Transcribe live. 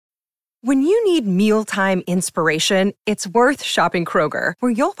When you need mealtime inspiration, it's worth shopping Kroger,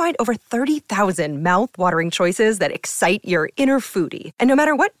 where you'll find over 30,000 mouth-watering choices that excite your inner foodie. And no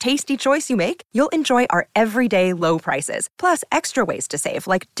matter what tasty choice you make, you'll enjoy our everyday low prices, plus extra ways to save,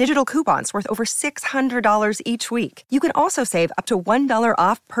 like digital coupons worth over $600 each week. You can also save up to $1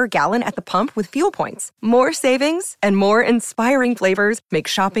 off per gallon at the pump with fuel points. More savings and more inspiring flavors make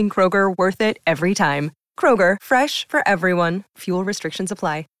shopping Kroger worth it every time. Kroger, fresh for everyone. Fuel restrictions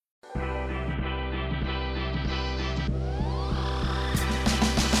apply.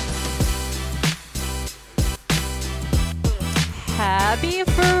 Happy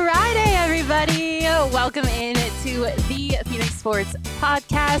Friday, everybody. Welcome in to the Phoenix Sports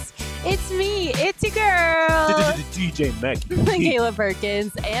Podcast. It's me, it's your girl, DJ Mac, Michaela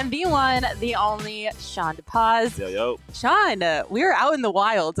Perkins, and the one, the only, Sean DePaz. Yo. Sean, we're out in the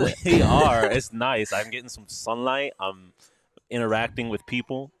wild. We are. It's nice. I'm getting some sunlight. I'm interacting with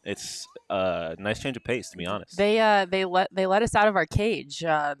people. It's a nice change of pace, to be honest. They let us out of our cage.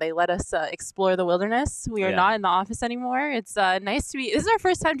 They let us explore the wilderness. We are not in the office anymore. It's nice to be. This is our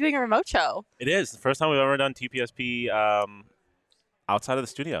first time doing a remote show. It is the first time we've ever done TPSP outside of the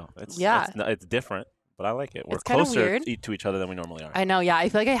studio. It's different, but I like it. We're closer to each other than we normally are. I know, yeah. I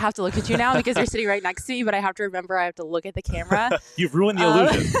feel like I have to look at you now because you're sitting right next to me, but I have to remember I have to look at the camera. You've ruined the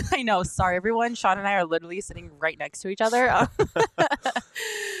illusion. I know. Sorry, everyone. Sean and I are literally sitting right next to each other.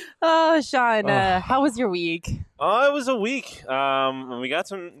 Oh, Sean, how was your week? It was a week. We got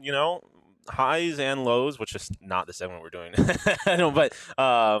some, highs and lows, which is not the segment we're doing. But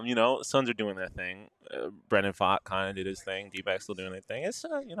Suns are doing their thing. Brendan Fott kind of did his thing. D-back's still doing their thing. It's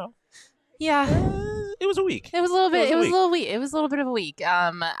yeah. It was a week. It was a little bit. It was a little week. It was a little bit of a week.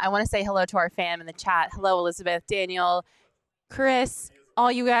 I want to say hello to our fam in the chat. Hello, Elizabeth, Daniel, Chris, all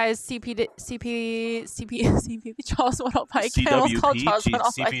you guys. CP Charles Waddle Pike.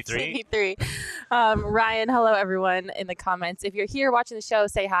 CP3. Ryan, hello everyone in the comments. If you're here watching the show,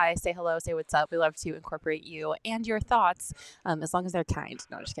 say hi, say hello, say what's up. We love to incorporate you and your thoughts, as long as they're kind.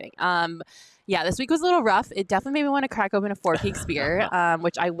 No, just kidding. Yeah, this week was a little rough. It definitely made me want to crack open a Four Peaks beer,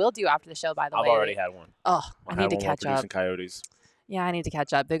 which I will do after the show, by the way. I've already had one. Oh, I need to catch up. Coyotes. Yeah, I need to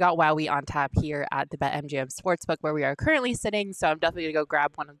catch up. They got Wowie on tap here at the BetMGM Sportsbook where we are currently sitting, so I'm definitely going to go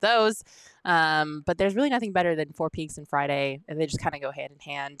grab one of those. But there's really nothing better than Four Peaks and Friday, and they just kind of go hand in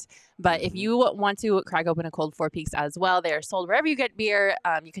hand. But if you want to crack open a cold Four Peaks as well, they are sold wherever you get beer.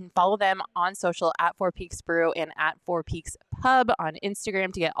 You can follow them on social at Four Peaks Brew and at Four Peaks Pub on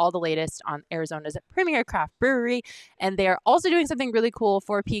Instagram to get all the latest on Arizona's premier craft brewery. And they are also doing something really cool.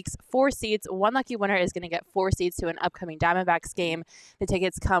 Four Peaks, 4 seats. One lucky winner is going to get 4 seats to an upcoming Diamondbacks game. The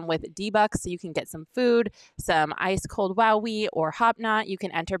tickets come with D-Bucks, so you can get some food, some ice cold Wowie or Hop Knot. You can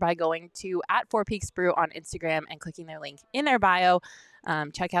enter by going to at Four Peaks Brew on Instagram and clicking their link in their bio.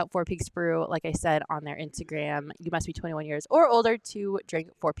 Check out Four Peaks Brew, like I said, on their Instagram. You must be 21 years or older to drink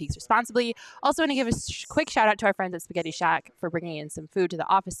Four Peaks responsibly. Also want to give a quick shout out to our friends at Spaghetti Shack for bringing in some food to the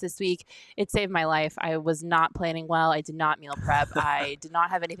office this week. It saved my life. I was not planning well. I did not meal prep. I did not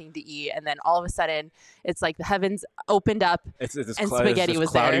have anything to eat. And then all of a sudden, it's like the heavens opened up and spaghetti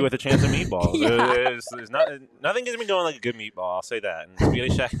was cloudy there. With a chance of meatballs. Yeah. Nothing gets me going like a good meatball. I'll say that. And Spaghetti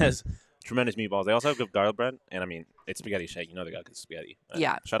Shack has tremendous meatballs. They also have good garlic bread. And I mean, it's Spaghetti Shack. You know they got good spaghetti.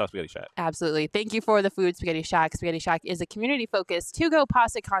 Yeah. Shout out Spaghetti Shack. Absolutely. Thank you for the food, Spaghetti Shack. Spaghetti Shack is a community-focused to-go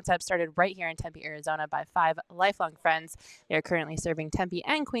pasta concept started right here in Tempe, Arizona by 5 lifelong friends. They are currently serving Tempe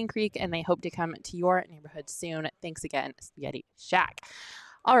and Queen Creek, and they hope to come to your neighborhood soon. Thanks again, Spaghetti Shack.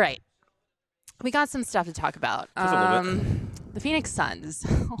 All right. We got some stuff to talk about. The Phoenix Suns.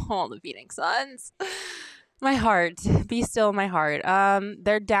 Oh, the Phoenix Suns. My heart. Be still my heart.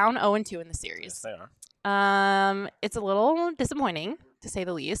 They're down 0-2 in the series. Yes, they are. It's a little disappointing, to say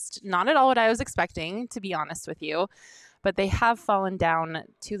the least. Not at all what I was expecting, to be honest with you. But they have fallen down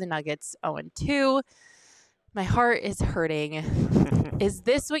to the Nuggets 0-2. My heart is hurting. Is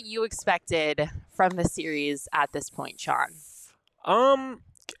this what you expected from the series at this point, Sean? I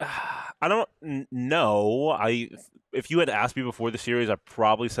don't know. If you had asked me before the series, I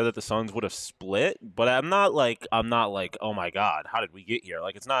probably said that the Suns would have split. But I'm not like, oh my God, how did we get here?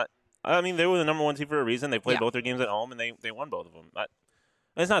 Like, it's not. I mean, they were the number 1 team for a reason. They played both their games at home, and they won both of them.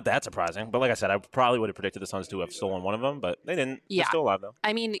 It's not that surprising. But like I said, I probably would have predicted the Suns to have stolen one of them, but they didn't. Yeah. They're still alive, though.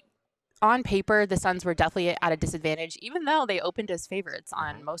 I mean, on paper, the Suns were definitely at a disadvantage, even though they opened as favorites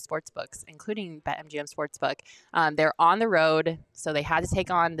on most sports books, including BetMGM Sportsbook. They're on the road, so they had to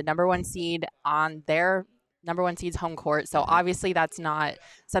take on the number 1 seed on their number 1 seed's home court. So obviously that's not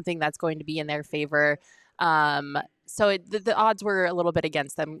something that's going to be in their favor. So the odds were a little bit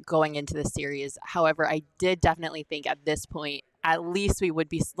against them going into the series. However, I did definitely think at this point at least we would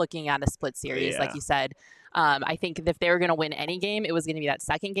be looking at a split series, like you said. I think if they were going to win any game, it was going to be that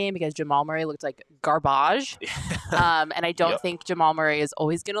second game because Jamal Murray looked like garbage. And I don't think Jamal Murray is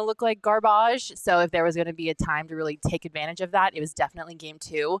always going to look like garbage. So if there was going to be a time to really take advantage of that, it was definitely game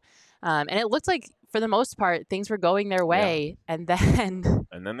 2. And it looked like, for the most part, things were going their way. Yeah. And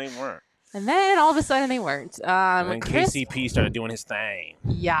then they weren't. And then all of a sudden they weren't. And then KCP started doing his thing.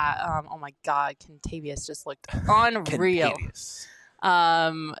 Yeah. Oh my God. Contavious just looked unreal.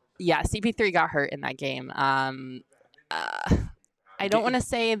 Yeah. CP3 got hurt in that game. I don't want to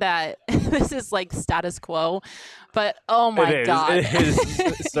say that this is like status quo, but oh my God. It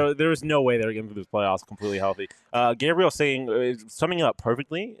is. So there's no way they're getting through this playoffs completely healthy. Gabriel saying, summing it up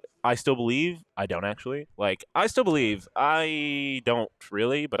perfectly, I still believe. I don't actually. Like, I still believe. I don't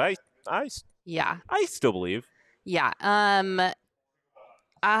really, but I still believe. Yeah. My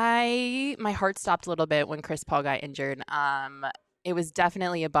heart stopped a little bit when Chris Paul got injured. It was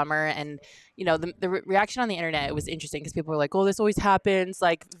definitely a bummer. And, you know, the reaction on the internet, it was interesting because people were like, oh, this always happens.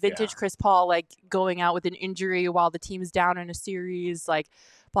 Like vintage Chris Paul, like going out with an injury while the team's down in a series, like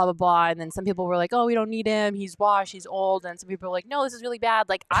blah, blah, blah. And then some people were like, oh, we don't need him. He's washed. He's old. And some people were like, no, this is really bad.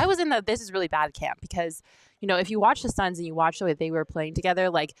 Like I was in the this is really bad camp because, you know, if you watch the Suns and you watch the way they were playing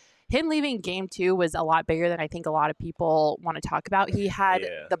together, like him leaving game 2 was a lot bigger than I think a lot of people want to talk about. He had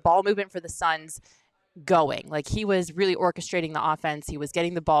the ball movement for the Suns going. Like he was really orchestrating the offense. He was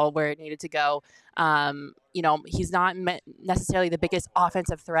getting the ball where it needed to go. You know, he's not necessarily the biggest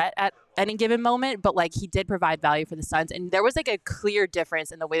offensive threat at any given moment, but like he did provide value for the Suns. And there was like a clear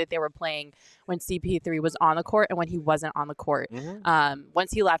difference in the way that they were playing when CP3 was on the court and when he wasn't on the court.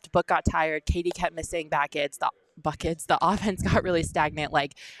 Once he left, Book got tired. KD kept missing buckets. The offense got really stagnant.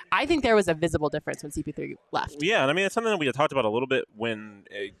 Like, I think there was a visible difference when CP3 left. Yeah, and I mean, it's something that we had talked about a little bit when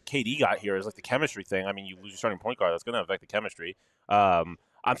KD got here, is like the chemistry thing. I mean, you lose your starting point guard, that's going to affect the chemistry.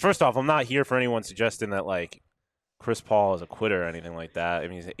 First off, I'm not here for anyone suggesting that, like, Chris Paul is a quitter or anything like that. I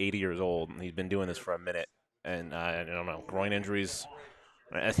mean, he's 80 years old, and he's been doing this for a minute. And I don't know, groin injuries,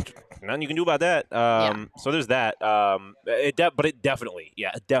 nothing you can do about that. So there's that. But it definitely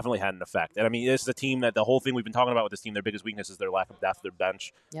had an effect. And I mean, this is a team that the whole thing we've been talking about with this team, their biggest weakness is their lack of depth, their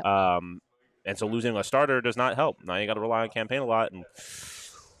bench. And so losing a starter does not help. Now you got to rely on campaign a lot, and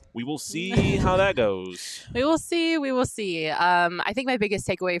we will see how that goes. We will see. I think my biggest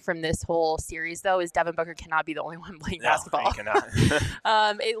takeaway from this whole series, though, is Devin Booker cannot be the only one playing basketball. He cannot.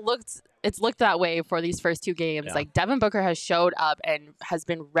 It's looked that way for these first 2 games. Yeah. Like Devin Booker has showed up and has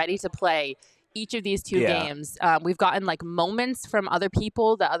been ready to play each of these 2 games. We've gotten like moments from other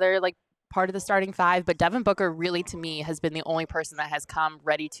people, the other like part of the starting 5, but Devin Booker really, to me, has been the only person that has come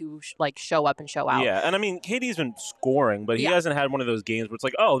ready to show up and show out. Yeah, and I mean, KD's been scoring, but he hasn't had one of those games where it's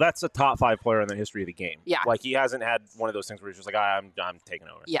like, oh, that's a top 5 player in the history of the game. Yeah, like he hasn't had one of those things where he's just like, I'm taking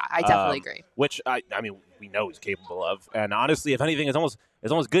over. Yeah, I definitely agree. Which I mean, we know he's capable of, and honestly, if anything, it's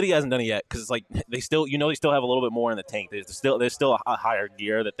almost good he hasn't done it yet, because it's like they still have a little bit more in the tank. There's still a higher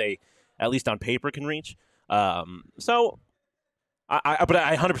gear that they, at least on paper, can reach. So. But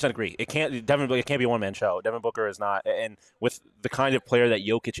I 100% agree. It can't be a one-man show. Devin Booker is not, and with the kind of player that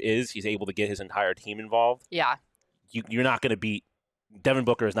Jokic is, he's able to get his entire team involved. Yeah, you're not going to beat. Devin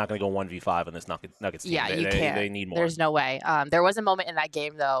Booker is not going to go 1v5 in this Nuggets team. Yeah, you can't. They need more. There's no way. There was a moment in that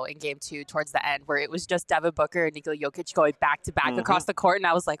game, though, in game 2 towards the end, where it was just Devin Booker and Nikola Jokic going back-to-back across the court, and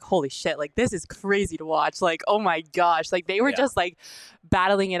I was like, holy shit, like, this is crazy to watch. Like, oh my gosh. Like, they were just, like,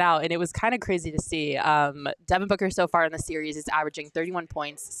 battling it out, and it was kind of crazy to see. Devin Booker so far in the series is averaging 31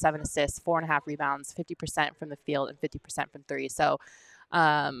 points, 7 assists, 4.5 rebounds, 50% from the field, and 50% from 3. So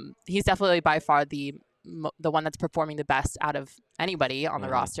he's definitely by far the one that's performing the best out of anybody on the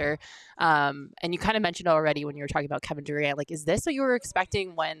roster. And you kind of mentioned already when you were talking about Kevin Durant, like, is this what you were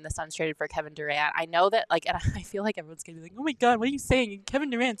expecting when the Suns traded for Kevin Durant? I know that, like, and I feel like everyone's going to be like, oh my God, what are you saying?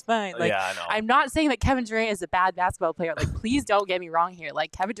 Kevin Durant's fine. Like, I know. I'm not saying that Kevin Durant is a bad basketball player. Like, please don't get me wrong here.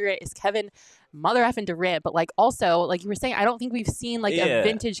 Like, Kevin Durant is Kevin mother effing Durant, but like also, like you were saying, I don't think we've seen like a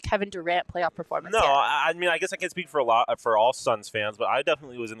vintage Kevin Durant playoff performance. No, yet. I mean, I guess I can't speak for all Suns fans, but I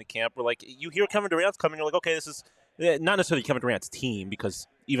definitely was in the camp where like you hear Kevin Durant's coming, you're like, okay, this is not necessarily Kevin Durant's team, because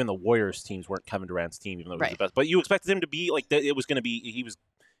even the Warriors teams weren't Kevin Durant's team, even though he was the best. But you expected him to be like it was going to be he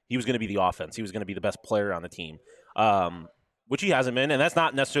was going to be the offense. He was going to be the best player on the team, which he hasn't been, and that's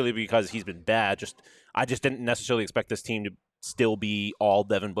not necessarily because he's been bad. I just didn't necessarily expect this team to still be all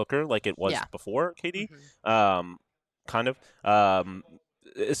Devin Booker like it was before KD, kind of.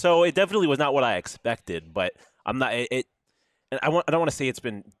 So it definitely was not what I expected, but I'm not. And I don't want to say it's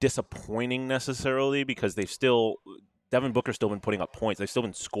been disappointing necessarily, because they've still Devin Booker's still been putting up points. They've still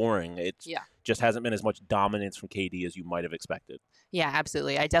been scoring. It just hasn't been as much dominance from KD as you might have expected. Yeah,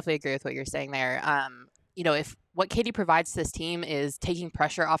 absolutely. I definitely agree with what you're saying there. If what KD provides to this team is taking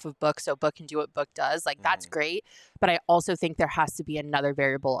pressure off of Book so Book can do what Book does, like that's great. But I also think there has to be another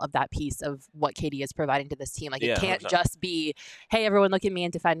variable of that piece of what KD is providing to this team. Like it can't 100%. just be, hey, everyone look at me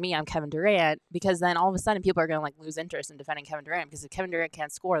and defend me. I'm Kevin Durant. Because then all of a sudden people are going to like lose interest in defending Kevin Durant because if Kevin Durant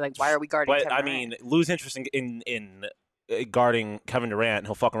can't score, like why are we guarding Kevin Durant? I mean, lose interest in guarding Kevin Durant and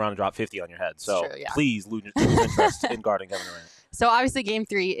he'll fuck around and drop 50 on your head. So please lose interest in guarding Kevin Durant. So obviously Game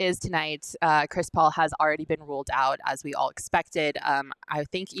 3 is tonight. Chris Paul has already been ruled out as we all expected. I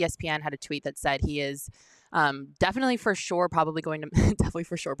think ESPN had a tweet that said he is definitely for sure probably going to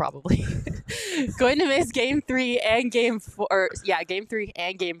going to miss Game 3 and Game 4. Game 3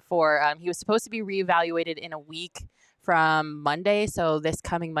 and Game 4. He was supposed to be reevaluated in a week from Monday. So this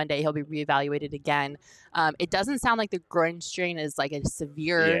coming Monday, he'll be reevaluated again. It doesn't sound like the groin strain is like a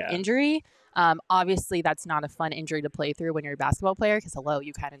severe injury. Obviously, that's not a fun injury to play through when you're a basketball player because,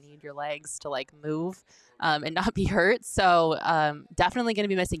 you kind of need your legs to like move and not be hurt. So definitely going to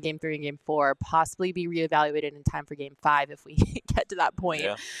be missing Game 3 and Game 4, possibly be reevaluated in time for Game 5 if we get to that point.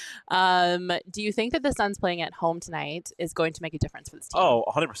 Yeah. Do you think that the Suns playing at home tonight is going to make a difference for this team? Oh,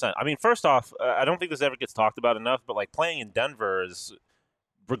 100%. I mean, first off, I don't think this ever gets talked about enough, but like playing in Denver is,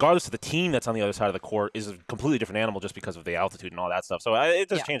 regardless of the team that's on the other side of the court, is a completely different animal just because of the altitude and all that stuff. So it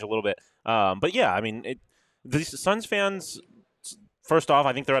does change a little bit. But yeah, I mean, these Suns fans, first off,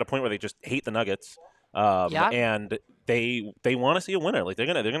 I think they're at a point where they just hate the Nuggets. And they want to see a winner. Like they're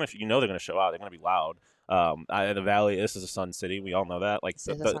gonna they're gonna show out. They're gonna be loud. The Valley, this is a Sun city. We all know that. Like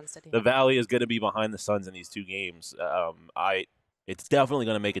the Valley is gonna be behind the Suns in these two games. It's definitely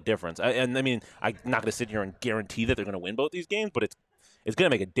gonna make a difference. I mean, I'm not gonna sit here and guarantee that they're gonna win both these games, but it's going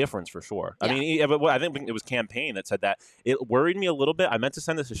to make a difference for sure. Yeah. I mean, I think it was Campaign that said that. It worried me a little bit. I meant to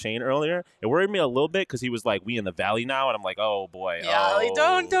send this to Shane earlier. It worried me a little bit because he was like, we in the Valley now. And I'm like, oh, boy. Yeah,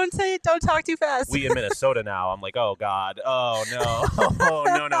 don't say it. Don't talk too fast. We in Minnesota now. I'm like, oh, God. Oh, no.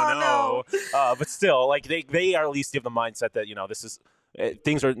 Oh, no. But still, like, they are at least give the mindset that, this is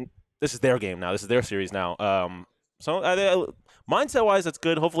this is their game now. This is their series now. So mindset-wise, that's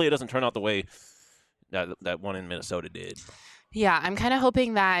good. Hopefully it doesn't turn out the way that one in Minnesota did. Yeah, I'm kind of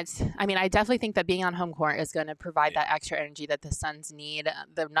hoping that, I definitely think that being on home court is going to provide that extra energy that the Suns need.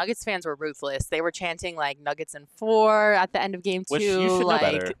 The Nuggets fans were ruthless. They were chanting like Nuggets in 4 at the end of Game 2. Which you should know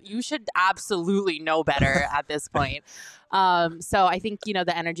better. You should absolutely know better at this point. So I think,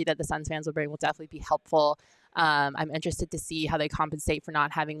 the energy that the Suns fans will bring will definitely be helpful. I'm interested to see how they compensate for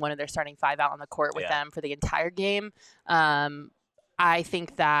not having one of their starting 5 out on the court with them for the entire game. I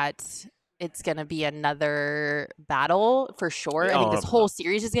think that it's going to be another battle for sure. I think this whole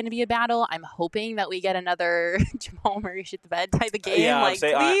series is going to be a battle. I'm hoping that we get another Jamal Murray shit the bed type of game. Yeah,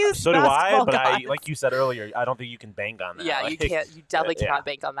 please. So do I, but like you said earlier, I don't think you can bank on that. Yeah, you can't. You definitely cannot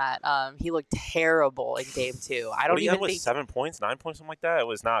bank on that. He looked terrible in Game 2. I don't even think 7 points, 9 points, something like that. It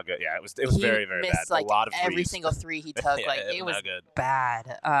was not good. Yeah, it was very, very bad. Like a lot of every threes. single 3 he took. It was good.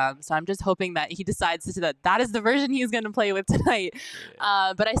 bad. So I'm just hoping that he decides that is the version he's going to play with tonight.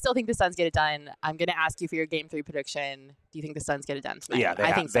 Yeah. But I still think the Suns get it done. I'm going to ask you for your Game 3 prediction. Do you think the Suns get it done tonight? Yeah,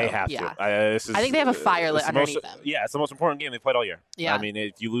 I think so. They have to. I think they have a fire lit underneath them. Yeah, it's the most important game they've played all year. Yeah. I mean,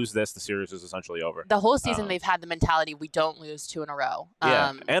 if you lose this, the series is essentially over. The whole season they've had the mentality, we don't lose 2 in a row.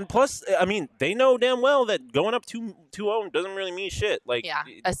 Yeah, and plus, they know damn well that going up 2-0 doesn't really mean shit. Like,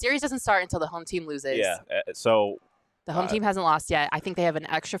 a series doesn't start until the home team loses. Yeah, so... The home team hasn't lost yet. I think they have an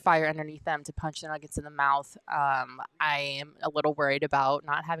extra fire underneath them to punch the Nuggets in the mouth. I am a little worried about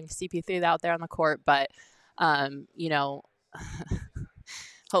not having CP3 out there on the court, but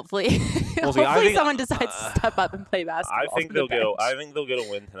hopefully, someone decides to step up and play basketball. I think they'll get a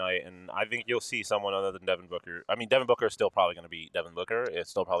win tonight, and I think you'll see someone other than Devin Booker. I mean, Devin Booker is still probably going to be Devin Booker. It's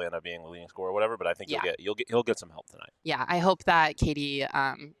still probably end up being the leading scorer or whatever. But I think he'll get some help tonight. Yeah, I hope that KD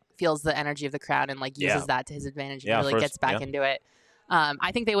feels the energy of the crowd and uses that to his advantage and really gets back into it.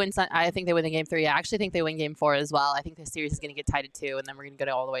 I think they win. I think they win the Game 3. I actually think they win Game 4 as well. I think the series is going to get tied at 2, and then we're going to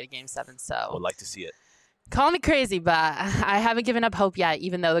go all the way to Game 7. So I would like to see it. Call me crazy, but I haven't given up hope yet,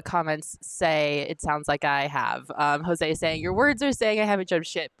 even though the comments say it sounds like I have. Jose is saying, your words are saying I haven't jumped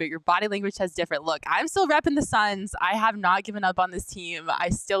shit, but your body language has different. Look, I'm still repping the Suns. I have not given up on this team.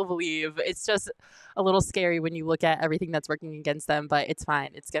 I still believe. It's just a little scary when you look at everything that's working against them, but it's fine.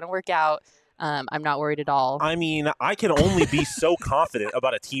 It's going to work out. I'm not worried at all. I mean, I can only be so confident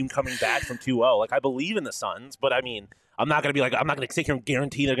about a team coming back from 2-0. Like, I believe in the Suns, but I mean, I'm not going to sit here and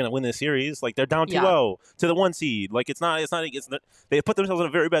guarantee they're going to win this series. Like, they're down 2-0 to the 1 seed. Like, they put themselves in a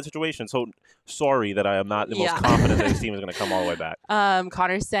very bad situation. So sorry that I am not the most confident that this team is going to come all the way back.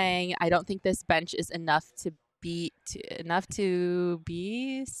 Connor's saying, I don't think this bench is enough to be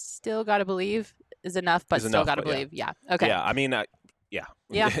still got to believe is enough, but still got to believe. Yeah. Okay. Yeah. I mean, yeah.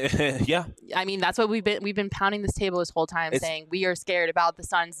 Yeah. I mean, that's what we've been pounding this table this whole time, saying we are scared about the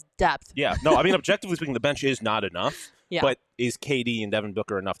Suns' depth. Yeah. No, I mean, objectively speaking, the bench is not enough. Yeah. But is KD and Devin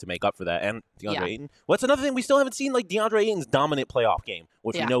Booker enough to make up for that? And DeAndre Ayton? Well, that's another thing we still haven't seen, like DeAndre Ayton's dominant playoff game,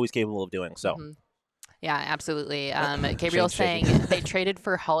 which we know he's capable of doing. So. Mm-hmm. Yeah, absolutely. Gabriel's saying they traded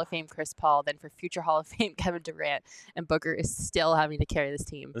for Hall of Fame Chris Paul, then for future Hall of Fame Kevin Durant, and Booker is still having to carry this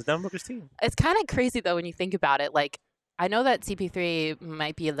team. It's Devin Booker's team. It's kind of crazy, though, when you think about it. Like, I know that CP3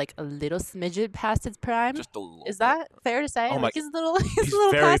 might be like a little smidget past its prime. Just a little. Is that fair to say? Oh like he's a little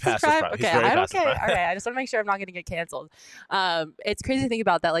past his prime. Okay, I don't care. All right, I just want to make sure I'm not going to get canceled. It's crazy to think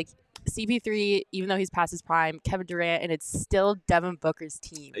about that. Like CP3, even though he's past his prime, Kevin Durant, and it's still Devin Booker's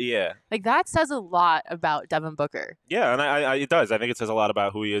team. Yeah. Like that says a lot about Devin Booker. Yeah, and it does. I think it says a lot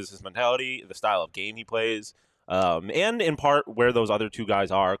about who he is, his mentality, the style of game he plays. And in part where those other two guys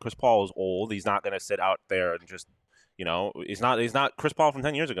are. Chris Paul is old. He's not going to sit out there and just, he's not Chris Paul from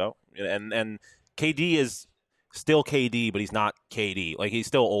 10 years ago. And KD is still KD, but he's not KD. Like, he's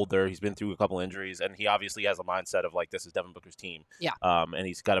still older. He's been through a couple injuries, and he obviously has a mindset of, like, this is Devin Booker's team. Yeah. And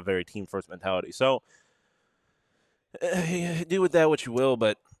he's got a very team-first mentality. So, do with that what you will,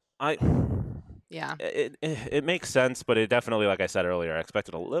 but Yeah. It makes sense, but it definitely, like I said earlier, I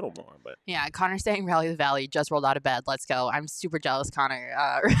expected a little more. But yeah, Connor's saying Rally the Valley, just rolled out of bed. Let's go. I'm super jealous, Connor.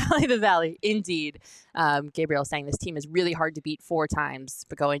 Rally the Valley, indeed. Gabriel saying this team is really hard to beat 4 times,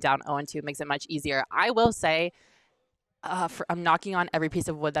 but going down 0-2 makes it much easier. I will say, I'm knocking on every piece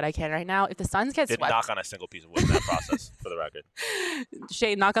of wood that I can right now. If the Suns get swept, knock on a single piece of wood in that process, for the record.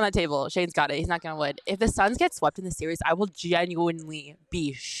 Shane, knock on that table. Shane's got it. He's knocking on wood. If the Suns get swept in the series, I will genuinely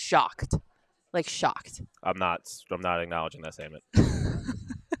be shocked. Like, shocked. I'm not acknowledging that statement.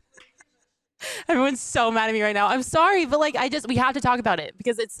 Everyone's so mad at me right now. I'm sorry, but like we have to talk about it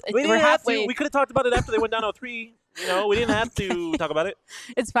because we're halfway. We could have talked about it after they went down 0-3. We didn't have to talk about it.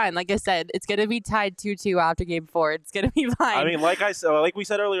 It's fine. Like I said, it's gonna be tied 2-2 after Game 4. It's gonna be fine. I mean, like we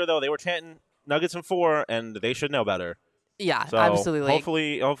said earlier, though, they were chanting Nuggets in 4, and they should know better. Yeah, so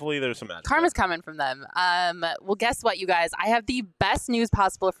absolutely. Hopefully there's some magic. Karma's coming from them. Well, guess what, you guys? I have the best news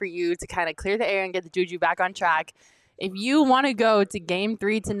possible for you to kind of clear the air and get the juju back on track. If you want to go to Game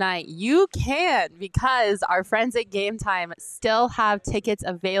 3 tonight, you can, because our friends at Game Time still have tickets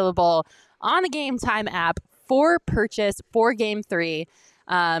available on the Game Time app for purchase for Game 3.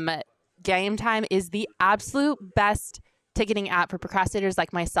 Game Time is the absolute best ticketing app for procrastinators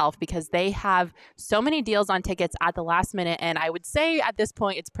like myself because they have so many deals on tickets at the last minute, and I would say at this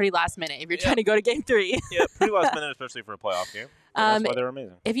point it's pretty last minute if you're trying to go to Game 3. Yeah, pretty last minute, especially for a playoff game. That's why they're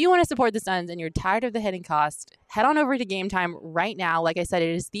amazing. If you want to support the Suns and you're tired of the hidden cost, head on over to Game Time right now. Like I said,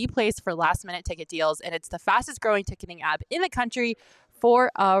 it is the place for last minute ticket deals, and it's the fastest growing ticketing app in the country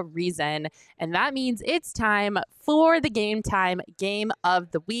for a reason. And that means it's time for the Game Time game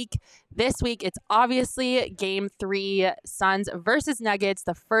of the week. This week, it's obviously Game 3, Suns versus Nuggets,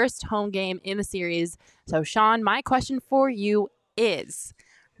 the first home game in the series. So, Sean, my question for you is,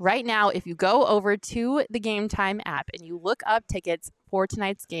 right now, if you go over to the Game Time app and you look up tickets for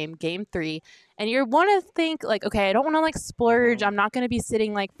tonight's game, Game 3, and you want to think like, okay, I don't want to like splurge. I'm not going to be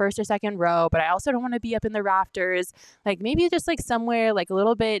sitting like first or second row, but I also don't want to be up in the rafters. Like maybe just like somewhere like a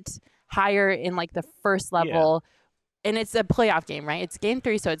little bit higher in like the first level. Yeah. And it's a playoff game, right? It's Game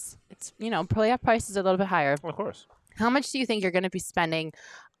 3, so it's playoff prices are a little bit higher. Of course. How much do you think you're going to be spending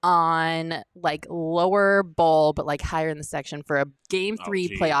on like lower bowl but like higher in the section for a Game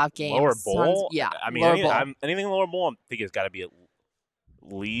 3 playoff game? Lower bowl? Yeah. I mean, anything lower bowl, I'm thinking it's got to be at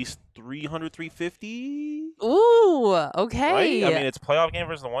least 300, 350. Ooh, okay. Right? I mean, it's a playoff game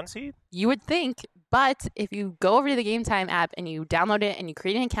versus the 1 seed. You would think, but if you go over to the Game Time app and you download it and you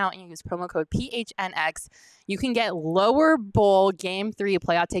create an account and you use promo code PHNX, you can get lower bowl Game 3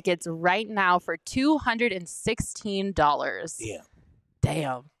 playoff tickets right now for $216.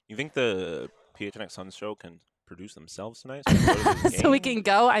 Damn. You think the PHNX Suns show can produce themselves tonight? So we can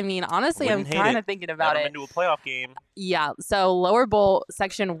go? I mean, honestly, I'm kind of thinking about it. Into a playoff game. Yeah. So lower bowl,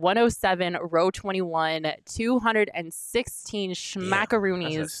 section 107, row 21, 216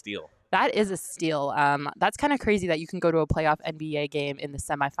 schmackaroonies. That's a steal. That is a steal. That's kind of crazy that you can go to a playoff NBA game in the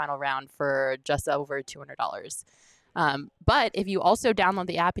semifinal round for just over $200. But if you also download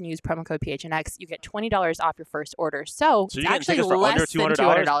the app and use promo code PHNX, you get $20 off your first order. So it's actually less than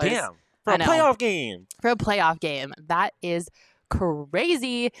 $200. Damn. For a playoff game. For a playoff game. That is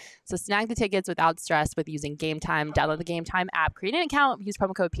crazy. So snag the tickets without stress with using Game Time. Download the Game Time app, create an account, use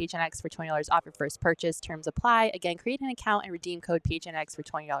promo code PHNX for $20 off your first purchase. Terms apply. Again, create an account and redeem code PHNX for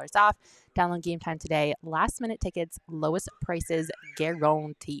 $20 off. Download Game Time today. Last minute tickets, lowest prices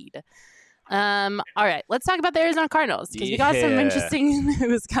guaranteed. All right, let's talk about the Arizona Cardinals because we got some interesting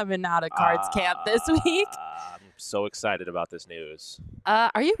news coming out of Cards camp this week. I'm so excited about this news.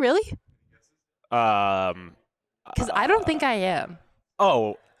 Are you really? Because I don't think I am.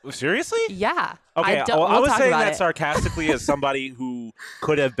 Oh, seriously? Yeah. Okay, I was saying that sarcastically as somebody who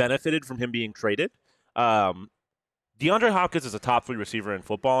could have benefited from him being traded. DeAndre Hopkins is a top 3 receiver in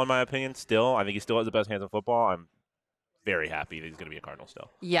football, in my opinion, still. I think he still has the best hands in football. I'm very happy that he's going to be a Cardinal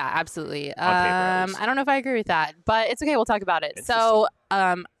still. Yeah, absolutely. On paper, at least. I don't know if I agree with that, but it's okay. We'll talk about it. So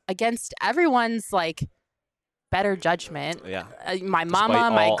against everyone's, like, better judgment. Yeah. My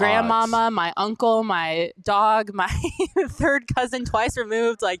mama, my grandmama, odds. my uncle, my dog, my third cousin twice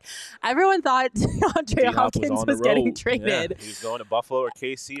removed. Like, everyone thought DeAndre Hopkins was getting traded. Yeah. He was going to Buffalo or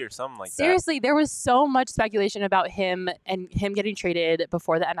KC or something like that. Seriously, there was so much speculation about him and him getting traded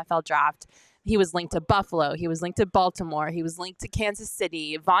before the NFL draft. He was linked to Buffalo. He was linked to Baltimore. He was linked to Kansas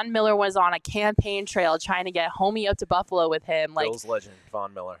City. Von Miller was on a campaign trail trying to get homie up to Buffalo with him. Like, Bills legend,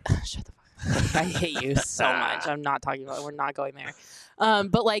 Von Miller. Shut the fuck up. I hate you so much. I'm not talking about it. We're not going there.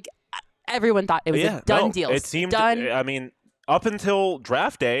 But, like, everyone thought it was a done deal. It seemed done. I mean, up until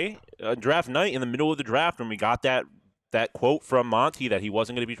draft day, draft night, in the middle of the draft, when we got that quote from Monty that he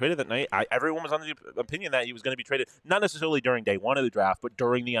wasn't going to be traded that night, everyone was under the opinion that he was going to be traded, not necessarily during day 1 of the draft, but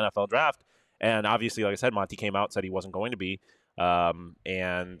during the NFL draft. And obviously, like I said, Monty came out and said he wasn't going to be.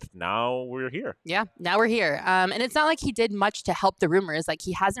 And now we're here. Yeah, now we're here. And it's not like he did much to help the rumors. Like,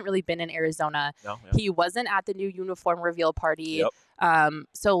 he hasn't really been in Arizona. No, yeah. He wasn't at the new uniform reveal party. Yep.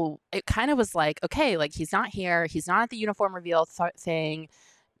 So it kind of was like, okay, like, he's not here. He's not at the uniform reveal thing.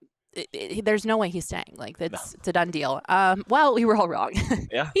 There's no way he's staying. Like, it's a done deal. Well, we were all wrong.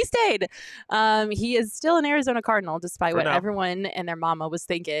 Yeah. He stayed. He is still an Arizona Cardinal, despite what now. everyone and their mama was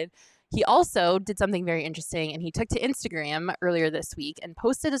thinking. He also did something very interesting, and he took to Instagram earlier this week and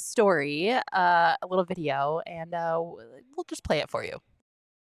posted a story, a little video, and we'll just play it for you.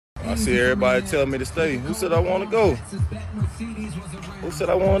 I see everybody tell me to stay. Who said I want to go? Who said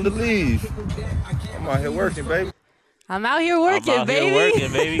I wanted to leave? I'm out here working, baby. I'm out here working,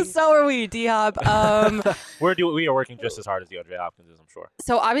 baby. So are we, D-Hop. We are working just as hard as DeAndre Hopkins is, I'm sure.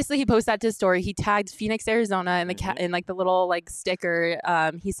 So obviously he posted that to his story. He tagged Phoenix, Arizona in the in like the little like sticker.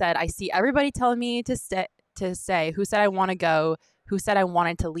 He said, "I see everybody telling me to stay. Who said I want to go? Who said I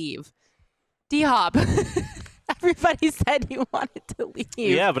wanted to leave? D-Hop." Everybody said he wanted to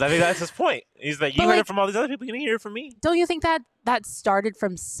leave. Yeah, but I think that's his point. He's like, you heard it from all these other people. You didn't hear it from me. Don't you think that started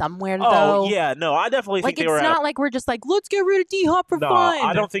from somewhere, though? Oh, yeah. No, I definitely think like, they were. It's not like we're just like, let's get rid of D-Hop for fun.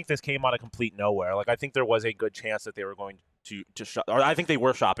 I don't think this came out of complete nowhere. Like, I think there was a good chance that they were going to shop. Or I think they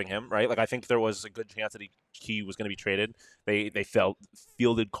were shopping him, right? Like, I think there was a good chance that he was going to be traded. They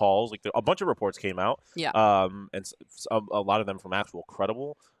fielded calls. Like, a bunch of reports came out. Yeah. And a lot of them from actual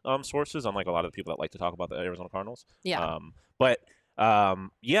credible sources, unlike a lot of the people that like to talk about the Arizona Cardinals. Yeah.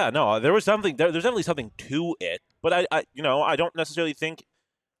 There was something. There's definitely something to it, but I don't necessarily think.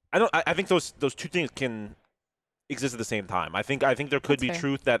 I think those two things can exist at the same time. I think there could be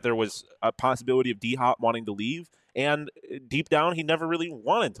truth that there was a possibility of D-Hop wanting to leave, and deep down he never really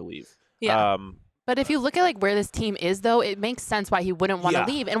wanted to leave. Yeah. But if you look at like where this team is, though, it makes sense why he wouldn't want to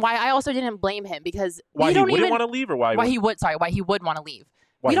leave, and why I also didn't blame him because why he wouldn't want to leave, or why he would want to leave.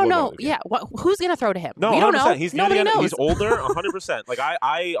 We don't know. Yeah, who's gonna throw to him? No, we don't know. Nobody knows. He's older, 100%. Like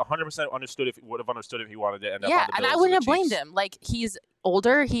I 100% would have understood if he wanted to end up. Yeah, on the and Bills I wouldn't have Chiefs. blamed him. Like, he's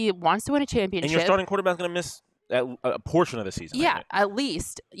older. He wants to win a championship. And your starting quarterback's gonna miss a portion of the season. Yeah, at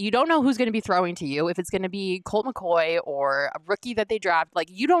least. You don't know who's going to be throwing to you. If it's going to be Colt McCoy or a rookie that they draft, like,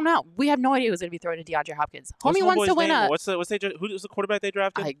 you don't know. We have no idea who's going to be throwing to DeAndre Hopkins. Homie wants to win who's the quarterback they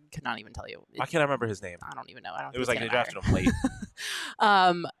drafted? I could not even tell you. I can't remember his name. I don't even know. It was like they drafted him late.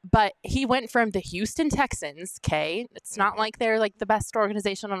 But he went from the Houston Texans. Okay, it's not like they're like the best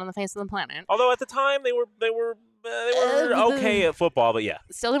organization on the face of the planet. Although at the time they were okay at football, but yeah,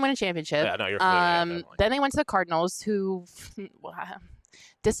 still didn't win a championship. Yeah, no, you're familiar, then they went to the Cardinals, who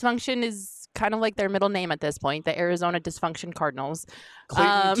dysfunction is kind of like their middle name at this point. The Arizona Dysfunction Cardinals.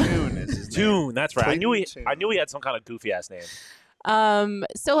 Clayton Tune is his name. Tune, that's right. Clayton I knew he had some kind of goofy ass name.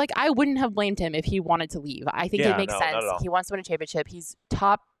 So like I wouldn't have blamed him if he wanted to leave. I think it makes sense. He wants to win a championship. He's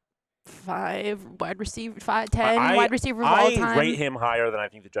top 10 wide receiver of all time. I rate him higher than I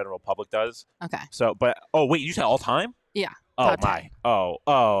think the general public does. Okay. So, but wait, you said all time? Yeah. Oh top my.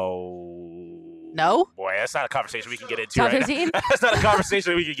 10. No? Boy, that's not a conversation we can get into Top right 15? now. That's not a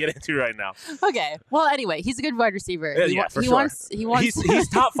conversation we can get into right now. Okay. Well, anyway, he's a good wide receiver. For sure. He wants. He's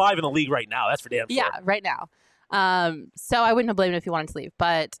top 5 in the league right now. That's for damn sure. Yeah, right now. So I wouldn't have blamed him if he wanted to leave,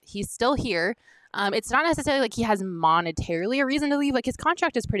 but he's still here. It's not necessarily like he has monetarily a reason to leave. Like his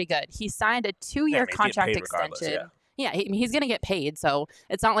contract is pretty good. He signed a 2-year contract extension. Yeah, he's going to get paid. So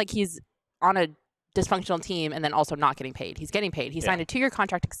it's not like he's on a dysfunctional team and then also not getting paid. He's getting paid. He signed a 2-year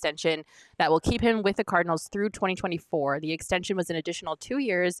contract extension that will keep him with the Cardinals through 2024. The extension was an additional 2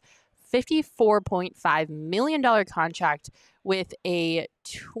 years, $54.5 million contract with a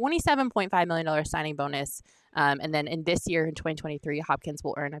 $27.5 million signing bonus. And then in this year, in 2023, Hopkins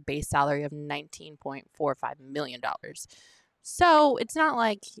will earn a base salary of $19.45 million. So it's not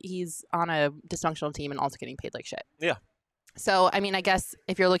like he's on a dysfunctional team and also getting paid like shit. Yeah. So, I mean, I guess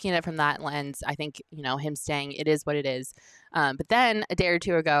if you're looking at it from that lens, I think, him saying it is what it is. But then a day or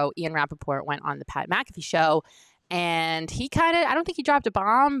two ago, Ian Rappaport went on the Pat McAfee show, and he I don't think he dropped a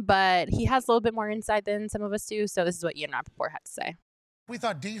bomb, but he has a little bit more insight than some of us do. So this is what Ian Rappaport had to say. We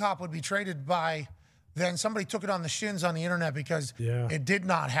thought D-Hop would be traded by then. Somebody took it on the shins on the internet because it did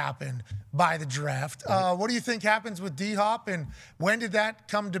not happen by the draft. What do you think happens with D-Hop, and when did that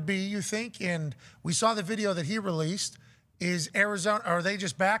come to be, you think? And we saw the video that he released. Is Arizona, are they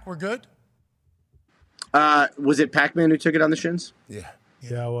just back? We're good? Was it Pac-Man who took it on the shins? Yeah,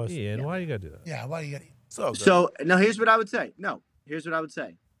 it was. Ian, why you got to do that? Yeah, why do you got to? So, no, here's what I would say.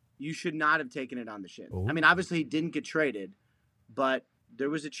 You should not have taken it on the shins. Ooh. I mean, obviously he didn't get traded, but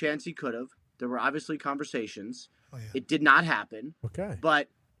there was a chance he could have. There were obviously conversations. It did not happen. Okay. But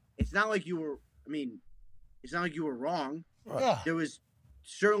it's not like you were, wrong. Yeah. There was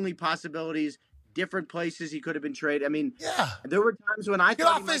certainly possibilities, different places he could have been traded. I mean, there were times when I Get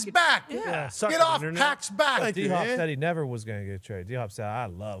thought off his back. Yeah. Get off Pac's back. D-Hop said he never was going to get traded. D-Hop said, I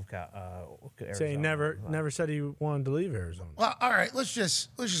love Arizona. So he never said he wanted to leave Arizona. Well, all right, let's just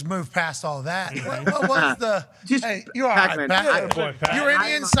move past all that. What was the? Hey, you're all right, Pac-Man. Pat. You're in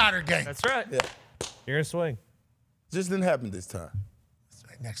the insider game. That's right. You're going to swing. Just didn't happen this time.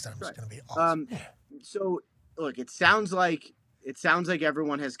 Next time it's going to be awesome. So, look, it sounds like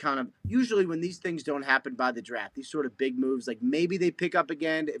everyone has kind of, usually when these things don't happen by the draft, these sort of big moves, like maybe they pick up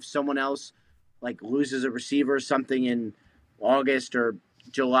again if someone else like loses a receiver or something in August or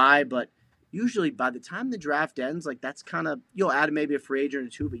July, but usually by the time the draft ends, like that's kind of, you'll add maybe a free agent or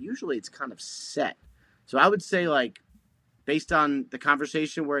two, but usually it's kind of set. So I would say, like, based on the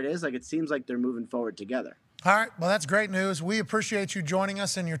conversation where it is, like, it seems like they're moving forward together. All right. Well, that's great news. We appreciate you joining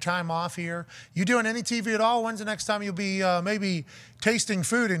us and your time off here. You doing any TV at all? When's the next time you'll be maybe tasting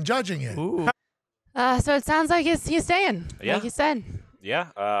food and judging it? Ooh. So it sounds like he's staying, like you said. Yeah.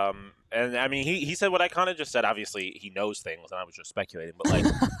 And I mean, he said what I kind of just said. Obviously, he knows things, and I was just speculating. But like,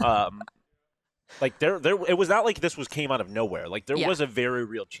 it was not like this came out of nowhere. Like there was a very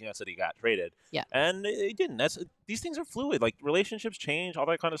real chance that he got traded. Yeah. And he didn't. These things are fluid. Like relationships change, all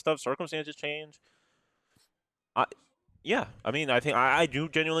that kind of stuff. Circumstances change. Yeah, I mean, I do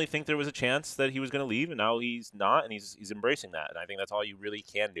genuinely think there was a chance that he was going to leave, and now he's not, and he's embracing that, and I think that's all you really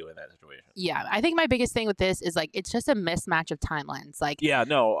can do in that situation. Yeah, I think my biggest thing with this is, like, it's just a mismatch of timelines. Like, yeah,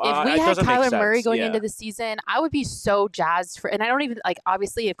 no, if we it had doesn't make Kyler sense. Murray going into the season, I would be so jazzed for, and I don't even, like,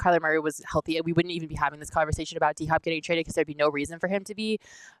 obviously if Kyler Murray was healthy, we wouldn't even be having this conversation about D-Hop getting traded because there'd be no reason for him to be,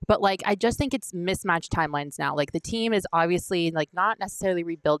 but, like, I just think it's mismatched timelines now. Like, the team is obviously, like, not necessarily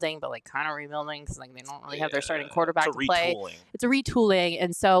rebuilding, but, like, kind of rebuilding because, like, they don't really have their starting quarterback to play. It's a retooling,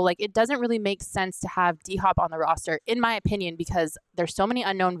 and so, like, it doesn't really make sense to have D-Hop on the roster, in my opinion, because there's so many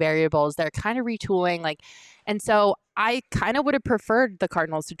unknown variables. They're kind of retooling, like, and so I kind of would have preferred the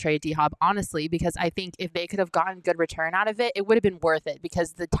Cardinals to trade D-Hop, honestly, because I think if they could have gotten good return out of it, it would have been worth it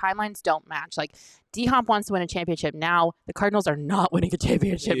because the timelines don't match. Like, D-Hop wants to win a championship now. The Cardinals are not winning a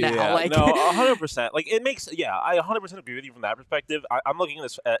championship now. Like, no, 100%. Like, it makes, I 100% agree with you from that perspective. I'm looking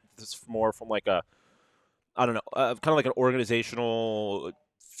at this more from, like, I don't know, kind of like an organizational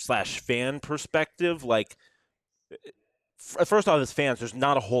 / fan perspective. Like, first off, as fans, there's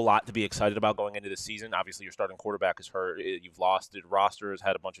not a whole lot to be excited about going into this season. Obviously, your starting quarterback is hurt. You've lost. The roster has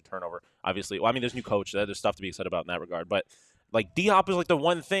had a bunch of turnover. Obviously, well, I mean, there's new coach. There's stuff to be excited about in that regard. But, like, D-Hop is, like, the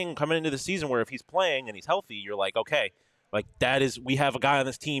one thing coming into the season where if he's playing and he's healthy, you're like, okay, like, we have a guy on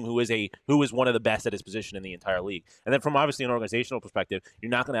this team who is one of the best at his position in the entire league. And then from obviously an organizational perspective,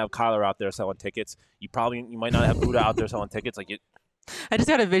 you're not going to have Kyler out there selling tickets. You might not have Buddha out there selling tickets. Like, I just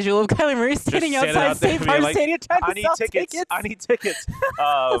got a visual of Kyler Murray standing outside State Farm Stadium trying to sell tickets. I need tickets.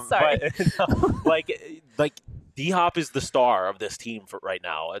 Sorry. But, like D-Hop is the star of this team for right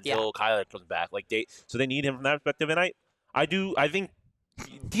now until Kyler comes back. Like, they need him from that perspective. And I think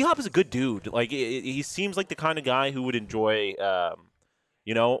D-Hop is a good dude. Like he seems like the kind of guy who would enjoy,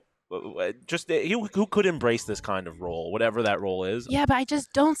 who could embrace this kind of role, whatever that role is. Yeah, but I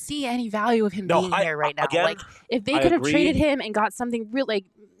just don't see any value of him being here right now. Again, like if they could have traded him and got something real, like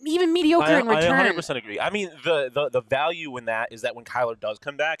even mediocre in return. I 100% agree. I mean, the value in that is that when Kyler does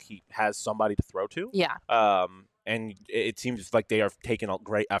come back, he has somebody to throw to. Yeah. And it seems like they are taking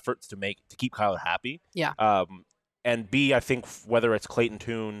great efforts to keep Kyler happy. Yeah. And B, I think whether it's Clayton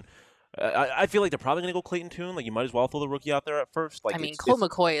Tune, I feel like they're probably going to go Clayton Tune. Like, you might as well throw the rookie out there at first. Like, I mean, Colt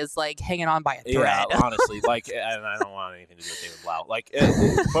McCoy is like hanging on by a thread. Yeah, honestly. Like, and I don't want anything to do with David Blau. Like,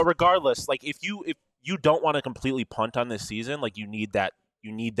 but regardless, like if you don't want to completely punt on this season, like you need that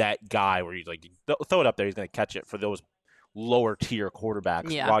guy where he's like throw it up there, he's going to catch it for those lower tier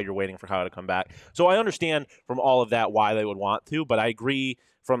quarterbacks while you're waiting for Kyler to come back. So I understand from all of that why they would want to, but I agree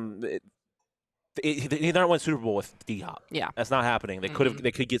from. They don't win Super Bowl with D-Hop. Yeah, that's not happening. They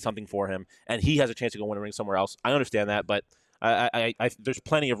could get something for him, and he has a chance to go win a ring somewhere else. I understand that, but I there's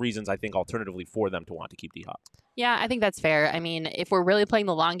plenty of reasons I think alternatively for them to want to keep D-Hop. Yeah, I think that's fair. I mean, if we're really playing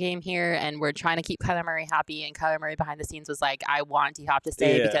the long game here and we're trying to keep Kyler Murray happy, and Kyler Murray behind the scenes was like, I want D-Hop to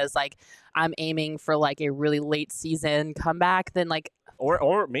stay because like I'm aiming for like a really late season comeback, then like.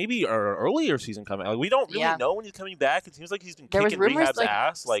 Or maybe an earlier season coming. Like, we don't really know when he's coming back. It seems like he's been kicking rehab's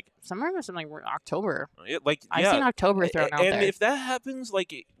ass. Like some rumors from like October. I've seen October thrown out there. And if that happens,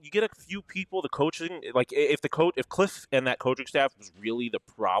 like you get a few people, the coaching, like if Cliff and that coaching staff was really the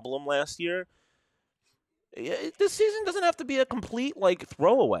problem last year, this season doesn't have to be a complete like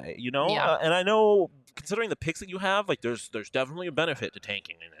throwaway, you know. Yeah. And I know, considering the picks that you have, like there's definitely a benefit to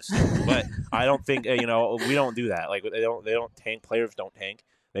tanking in this season. But I don't think we don't do that. Like they don't tank. Players don't tank.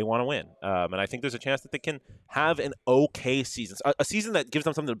 They want to win. And I think there's a chance that they can have an okay season, a season that gives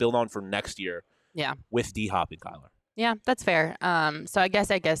them something to build on for next year. Yeah. With D-Hop and Kyler. Yeah, that's fair. So I guess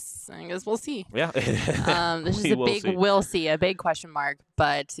we'll see. Yeah. This is we'll see, a big question mark.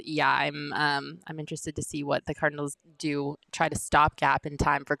 But yeah, I'm interested to see what the Cardinals do. Try to stopgap in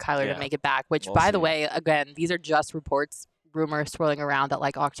time for Kyler to make it back. Which, by the way, again, these are just reports, rumors swirling around that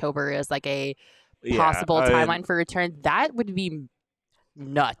like October is like a possible timeline for return. That would be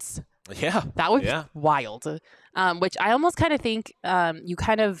nuts. Yeah, that would be wild. Which I almost kind of think you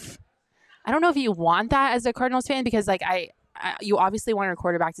kind of. I don't know if you want that as a Cardinals fan because, like, you obviously want your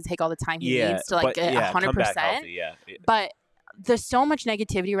quarterback to take all the time he needs to, like, get 100%. But there's so much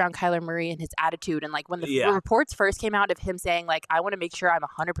negativity around Kyler Murray and his attitude. And, like, when the reports first came out of him saying, like, I want to make sure I'm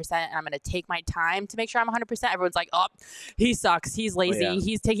 100% and I'm going to take my time to make sure I'm 100%, everyone's like, oh, he sucks. He's lazy.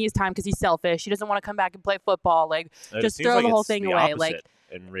 He's taking his time because he's selfish. He doesn't want to come back and play football. Like, just throw the whole thing away. Like,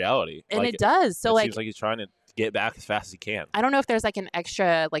 in reality. And it does. So, like, seems like he's trying to get back as fast as he can. I don't know if there's like an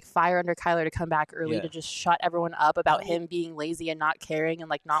extra like fire under Kyler to come back early to just shut everyone up about him being lazy and not caring and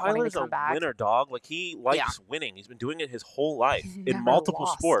like not wanting to come back. Kyler's a winner, dog. Like he likes winning. He's been doing it his whole life in multiple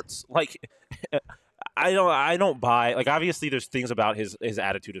sports. Like I don't buy, like, obviously there's things about his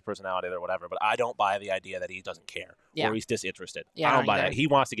attitude, his personality or whatever, but I don't buy the idea that he doesn't care or he's disinterested. I don't buy that. He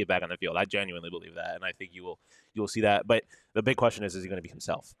wants to get back on the field. I genuinely believe that, and I think you will see that. But the big question is he going to be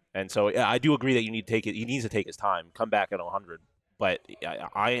himself? And so I do agree that you need to take it. He needs to take his time, come back at 100. But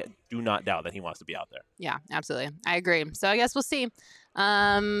I do not doubt that he wants to be out there. Yeah, absolutely. I agree. So I guess we'll see. He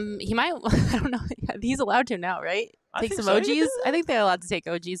might, I don't know. He's allowed to now, right? Take some OGs. I think they're allowed to take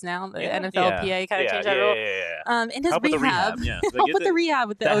OGs now. The NFLPA kind of changed that rule. In his rehab. Help with the rehab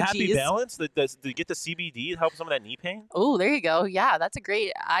with the OGs. Happy balance, to get the CBD to help some of that knee pain. Oh, there you go. Yeah, that's a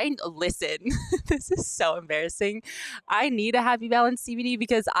great. Listen, this is so embarrassing. I need a Happy Balance CBD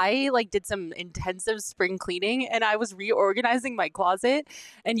because I did some intensive spring cleaning and I was reorganizing my closet,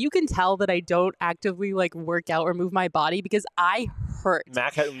 and you can tell that I don't actively work out or move my body because I hurt.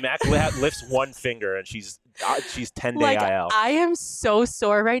 Mac lifts one finger and she's 10-day IL. I am so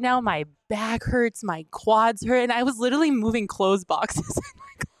sore right now. My back hurts, my quads hurt, and I was literally moving clothes boxes in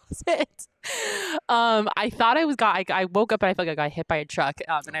my closet. I thought I woke up and I felt like I got hit by a truck,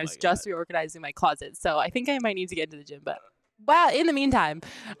 and I was just reorganizing my closet. So I think I might need to get into the gym, but in the meantime,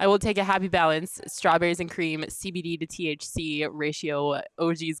 I will take a Happy Balance strawberries and cream CBD to THC ratio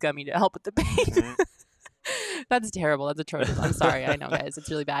OG's gummy to help with the pain. Mm-hmm. That's terrible. That's atrocious. I'm sorry. I know, guys.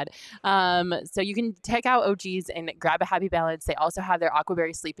 It's really bad. So you can check out OG's and grab a Happy Balance. They also have their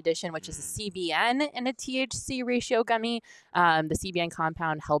Aquaberry Sleep Edition, which is a CBN and a THC ratio gummy. The CBN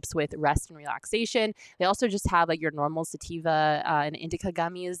compound helps with rest and relaxation. They also just have your normal sativa and indica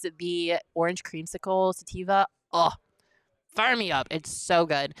gummies. The orange creamsicle sativa. Oh, Fire me up. It's so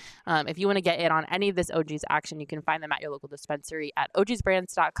good. If you want to get in on any of this OG's action, you can find them at your local dispensary at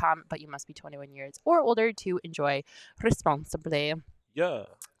ogsbrands.com, but you must be 21 years or older to enjoy responsibly. Yeah.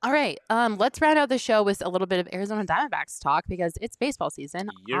 All right. Let's round out the show with a little bit of Arizona Diamondbacks talk because it's baseball season,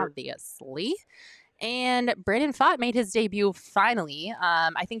 obviously. And Brandon Pfaadt made his debut finally.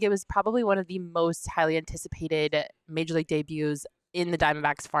 I think it was probably one of the most highly anticipated Major League debuts in the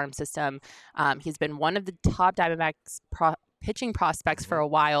Diamondbacks farm system. He's been one of the top Diamondbacks pitching prospects for a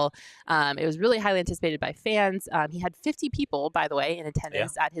while. It was really highly anticipated by fans. He had 50 people, by the way, in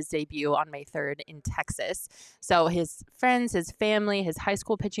attendance at his debut on May 3rd in Texas. So his friends, his family, his high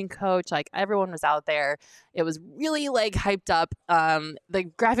school pitching coach, like everyone was out there. It was really like hyped up. The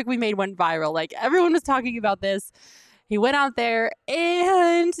graphic we made went viral. Like everyone was talking about this. He went out there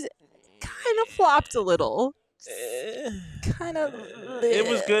and kind of flopped a little. Kind of. It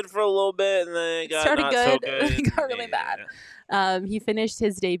was good for a little bit, and then it got started not good. so good. It got really bad. He finished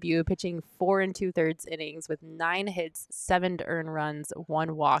his debut pitching 4 2/3 innings with 9 hits, 7 earned runs,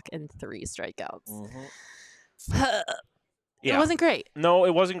 1 walk, and 3 strikeouts. It wasn't great. No,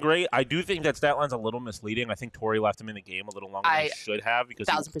 it wasn't great. I do think that stat line's a little misleading. I think Torrey left him in the game a little longer than he should have because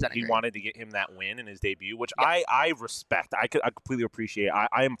he wanted to get him that win in his debut, which I respect. I completely appreciate.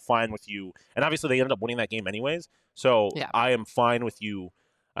 I am fine with you. And obviously they ended up winning that game anyways. So I am fine with you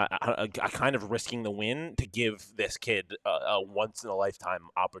kind of risking the win to give this kid a once-in-a-lifetime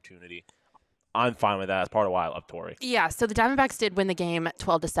opportunity. I'm fine with that. That's part of why I love Torrey. Yeah, so the Diamondbacks did win the game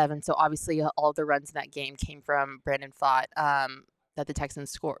 12-7. So obviously all of the runs in that game came from Brandon Pfaadt that the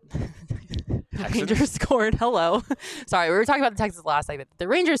Texans scored. The Rangers scored. Hello. Sorry, we were talking about the Texans last night. But the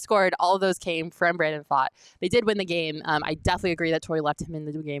Rangers scored. All of those came from Brandon Pfaadt. They did win the game. I definitely agree that Torrey left him in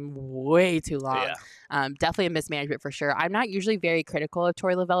the game way too long. Definitely a mismanagement for sure. I'm not usually very critical of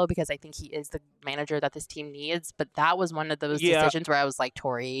Torrey Lovello because I think he is the manager that this team needs. But that was one of those decisions where I was like,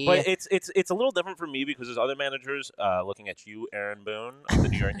 Torrey. But it's a little different for me because there's other managers looking at you, Aaron Boone, of the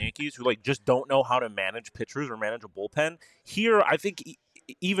New York Yankees, who like just don't know how to manage pitchers or manage a bullpen. Here, I think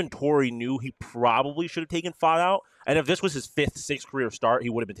even Torrey knew he probably should have taken Pfaadt out. And if this was his 5th, 6th career start, he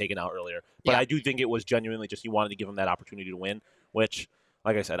would have been taken out earlier. But I do think it was genuinely just he wanted to give him that opportunity to win, which,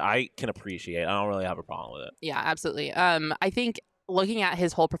 like I said, I can appreciate. I don't really have a problem with it. Yeah, absolutely. I think looking at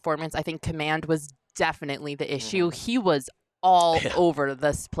his whole performance, I think command was definitely the issue. He was all over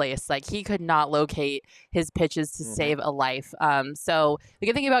this place. Like he could not locate his pitches to save a life. So the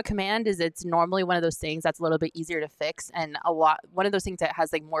good thing about command is it's normally one of those things that's a little bit easier to fix and one of those things that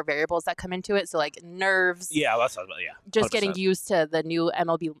has like more variables that come into it. So like nerves. Yeah, that's 100%. Just getting used to the new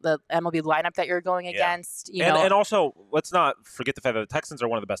MLB lineup that you're going against. You know, and also let's not forget the fact that the Texans are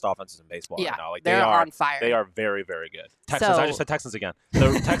one of the best offenses in baseball right now. Like they're on fire. They are very, very good. Texans. I just said Texans again.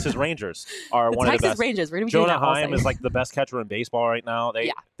 The Texas Rangers are one of the best. Texas Rangers. We're gonna be Jonah Heim is like the best catcher in baseball right now.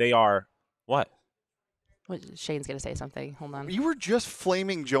 They are what? Shane's gonna say something. Hold on. You were just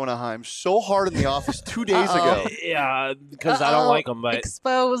flaming Jonah Heim so hard in the office 2 days ago. Yeah, because I don't like him. But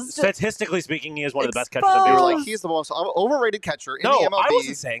exposed. Statistically speaking, he is one of the best catchers in You baseball. were like, he's the most overrated catcher in the MLB. I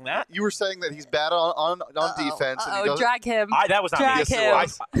wasn't saying that. You were saying that he's bad on defense. And he doesn't... drag him. That was not drag me.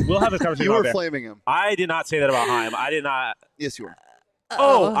 him. We'll have this conversation. You were flaming him. I did not say that about Heim. I did not. Yes, you were.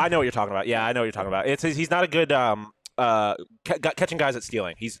 Oh, I know what you're talking about. Yeah, I know what you're talking about. He's not a good catching guys at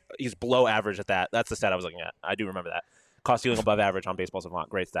stealing. He's below average at that. That's the stat I was looking at. I do remember that. Caught stealing above average on Baseball Savant.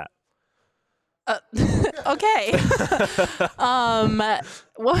 Great stat. Okay.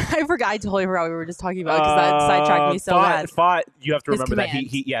 Well, I totally forgot what we were just talking about because that sidetracked me so bad. Pfaadt, you have to remember that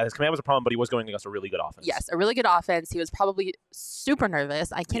his command was a problem, but he was going against a really good offense. Yes, a really good offense. He was probably super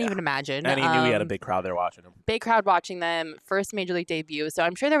nervous. I can't even imagine. And he knew he had a big crowd there watching him. Big crowd watching them. First major league debut. So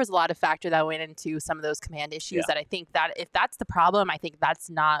I'm sure there was a lot of factor that went into some of those command issues that I think that if that's the problem, I think that's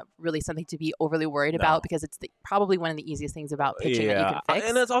not really something to be overly worried about because it's probably one of the easiest things about pitching that you can fix.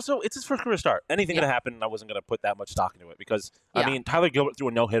 And it's his first career start. Anything could happen, and I wasn't going to put that much stock into it because, I mean, Tyler Gilbert threw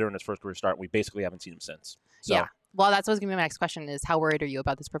a no-hitter in his first career start, and we basically haven't seen him since. So. Yeah. Well, that's what's going to be my next question is how worried are you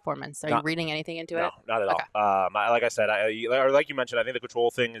about this performance? Are you reading anything into it? No, not at all. Like I said, like you mentioned, I think the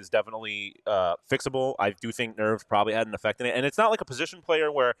control thing is definitely fixable. I do think nerves probably had an effect in it. And it's not like a position player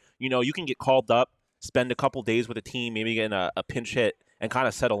where, you can get called up, spend a couple days with a team, maybe get a pinch hit, and kind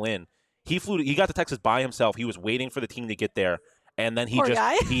of settle in. He got to Texas by himself. He was waiting for the team to get there. And then he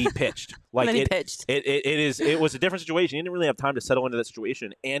pitched. Like and then he pitched. It was a different situation. He didn't really have time to settle into that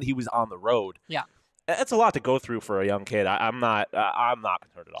situation, and he was on the road. Yeah. That's a lot to go through for a young kid. I'm not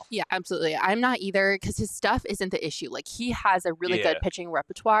concerned at all. Yeah, absolutely. I'm not either because his stuff isn't the issue. Like he has a really good pitching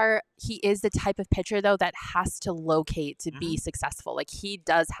repertoire. He is the type of pitcher though that has to locate to be successful. Like he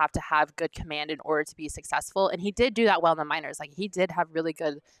does have to have good command in order to be successful, and he did do that well in the minors. Like he did have really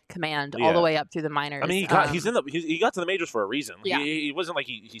good command all the way up through the minors. I mean, he got to the majors for a reason. Like, he wasn't like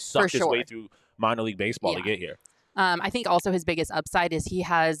he sucked his way through minor league baseball to get here. I think also his biggest upside is he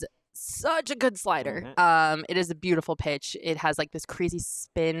has such a good slider. It is a beautiful pitch. It has like this crazy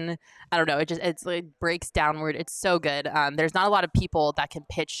spin. I don't know. It breaks downward. It's so good. There's not a lot of people that can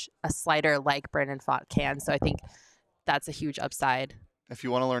pitch a slider like Brandon Pfaadt can. So I think that's a huge upside. If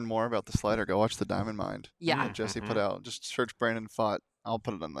you want to learn more about the slider, go watch the Diamond Mind. Yeah. That Jesse put out. Just search Brandon Pfaadt. I'll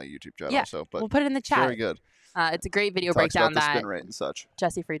put it on the YouTube channel. Yeah, So, but we'll put it in the chat. Very good. It's a great video Talks breakdown about the that spin rate and such.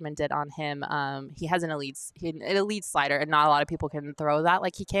 Jesse Friedman did on him. He has an elite slider, and not a lot of people can throw that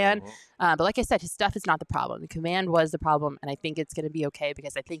like he can. But like I said, his stuff is not the problem. The command was the problem, and I think it's going to be okay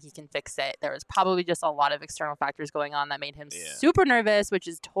because I think he can fix it. There was probably just a lot of external factors going on that made him super nervous, which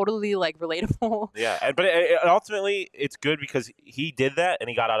is totally like relatable. Yeah, but ultimately it's good because he did that and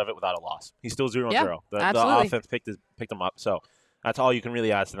he got out of it without a loss. He's still 0-0. The offense picked him up. So that's all you can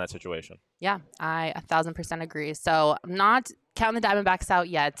really ask in that situation. Yeah, I 1,000% agree. So I'm not counting the Diamondbacks out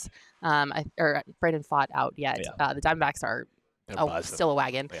yet, or Brandon Pfaadt out yet. Yeah. The Diamondbacks are still a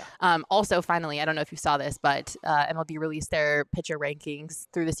wagon. Yeah. Also, finally, I don't know if you saw this, but MLB released their pitcher rankings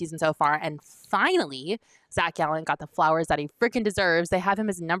through the season so far, and finally, Zach Gallen got the flowers that he freaking deserves. They have him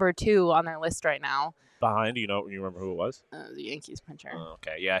as number 2 on their list right now. Behind, you remember who it was? The Yankees pitcher.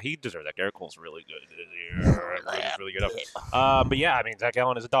 Okay, yeah, he deserved that. Garrett Cole's really good. He's really good. But yeah, I mean, Zach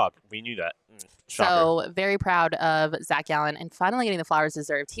Gallen is a dog. We knew that. Shocker. So very proud of Zach Gallen and finally getting the flowers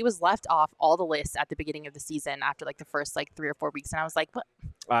deserved. He was left off all the lists at the beginning of the season after like the first 3 or 4 weeks, and I was like, what?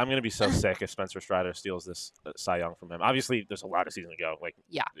 I'm gonna be so sick if Spencer Strider steals this Cy Young from him. Obviously, there's a lot of season to go.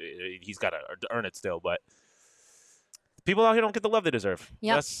 He's got to earn it still, but people out here don't get the love they deserve.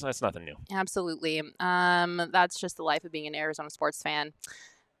 Yep. That's nothing new. Absolutely. That's just the life of being an Arizona sports fan.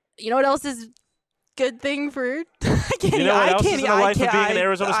 You know what else is good thing for? You know what else is in the life of being an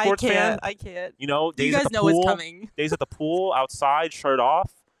Arizona sports fan? I can't. Days you guys at the know pool, what's coming. Days at the pool, outside, shirt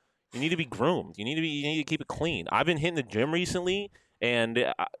off. You need to be groomed. You need to keep it clean. I've been hitting the gym recently, and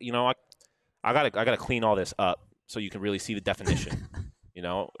I gotta clean all this up so you can really see the definition.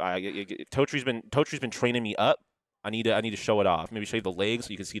 Totri's been training me up. I need to show it off. Maybe show you the legs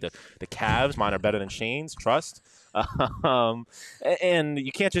so you can see the calves. Mine are better than Shane's. Trust. And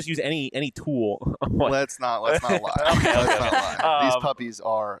you can't just use any tool. Let's not lie. Let's not lie. These puppies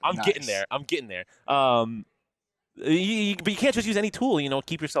are. I'm getting there. But you can't just use any tool.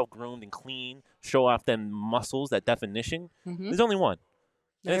 Keep yourself groomed and clean. Show off them muscles, that definition. There's only one.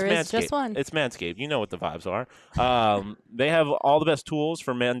 There is just one. It's Manscaped. You know what the vibes are. They have all the best tools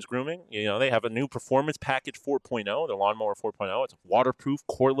for men's grooming. They have a new Performance Package 4.0, their Lawnmower 4.0. It's waterproof,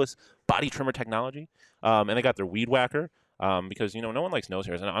 cordless body trimmer technology. And they got their Weed Whacker because, no one likes nose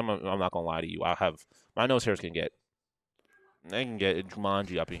hairs. And I'm not going to lie to you. My nose hairs can get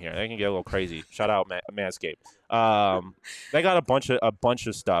Jumanji up in here. They can get a little crazy. Shout out Manscaped. They got a bunch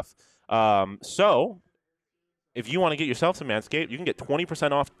of stuff. So if you want to get yourself some Manscaped, you can get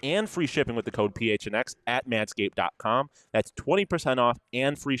 20% off and free shipping with the code PHNX at manscaped.com. That's 20% off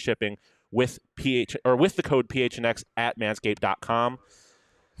and free shipping with the code PHNX at manscaped.com.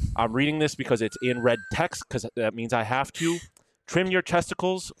 I'm reading this because it's in red text because that means I have to. Trim your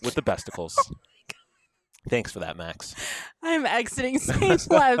chesticles with the besticles. Thanks for that, Max. I'm exiting stage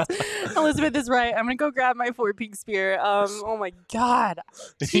left. Elizabeth is right. I'm going to go grab my 4-peak spear. Oh, my God.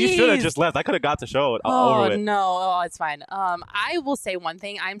 Jeez. You should have just left. I could have got the show over with. No. Oh, it's fine. I will say one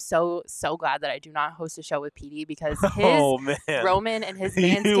thing. I'm so glad that I do not host a show with PD because his Roman and his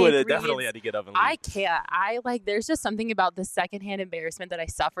Manscaped You would have definitely had to get up and leave. I can't. There's just something about the secondhand embarrassment that I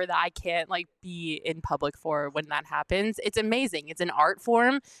suffer that I can't, be in public for when that happens. It's amazing. It's an art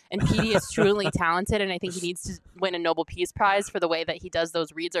form, and PD is truly talented, and I think he needs to win a Nobel Peace Prize for the way that he does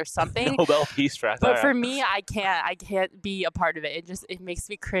those reads or something. Nobel Peace Prize. But for me, I can't be a part of it. It makes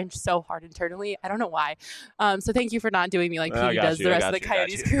me cringe so hard internally. I don't know why. So thank you for not doing me like PD does the rest of the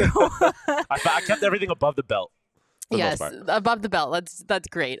Coyotes crew. I kept everything above the belt. Yes, above the belt. That's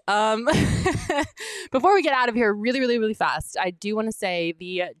great. Before we get out of here, really, really, really fast, I do want to say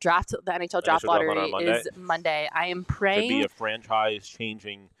the NHL draft lottery is Monday. I am praying. Could be a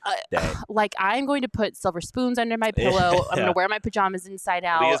franchise-changing day. I'm going to put silver spoons under my pillow. I'm going to wear my pajamas inside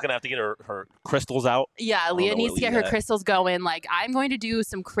out. Leah's going to have to get her crystals out. Yeah, Leah needs to get her crystals going. I'm going to do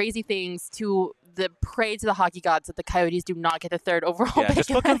some crazy things to pray to the hockey gods that the Coyotes do not get the 3rd overall Yeah, pick just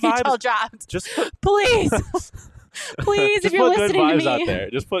in put the good vibes. NHL draft. Just put, Please. Please, just if you're put good listening to vibes me. out there.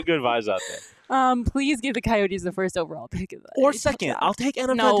 Just put good vibes out there. Please give the Coyotes the 1st overall pick of the Or NHL second. draft. I'll take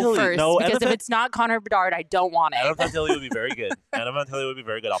Adam No, Fantilli. first, No, because Adam if it's not Connor Bedard, I don't want Adam it. Fantilli would be very good. Adam Fantilli would be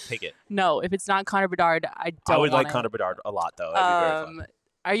very good. I'll take it. No, if it's not Connor Bedard, I don't I would want like it. Connor Bedard a lot, though. That'd be very fun.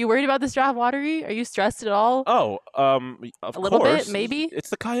 Are you worried about this draft lottery? Are you stressed at all? Oh, of A little course. bit, maybe? It's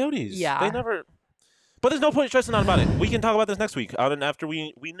the Coyotes. Yeah. They never. But there's no point stressing out about it. We can talk about this next week, after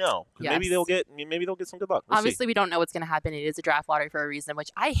we know. 'Cause maybe Yes. they'll get some good luck. We'll Obviously, we don't know what's going to happen. It is a draft lottery for a reason, which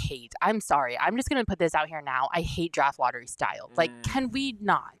I hate. I'm sorry. I'm just going to put this out here now. I hate draft lottery style. Like, can we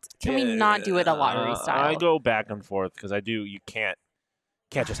not? Can we not do it a lottery style? I go back and forth because you can't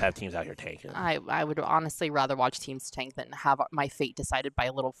just have teams out here tanking. I would honestly rather watch teams tank than have my fate decided by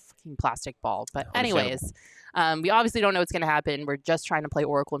a little fucking plastic ball. But anyways, we obviously don't know what's going to happen. We're just trying to play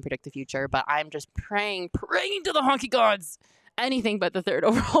Oracle and predict the future. But I'm just praying to the hockey gods. Anything but the 3rd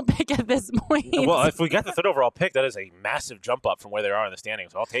overall pick at this point. Well, if we get the 3rd overall pick, that is a massive jump up from where they are in the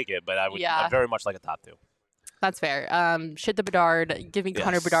standings. So I'll take it, but I'd very much like a top 2. That's fair. Shit the Bedard. Give me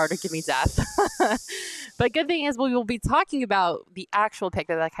Connor Bedard or give me Zeth. But good thing is we will be talking about the actual pick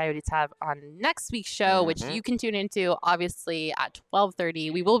that the Coyotes have on next week's show, which you can tune into, obviously, at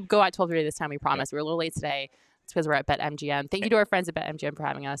 12:30. We will go at 12:30 this time, we promise. We're a little late today. It's because we're at BetMGM. Thank you to our friends at BetMGM for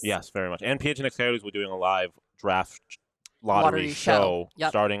having us. Yes, very much. And PHNX Coyotes, we're doing a live draft lottery show.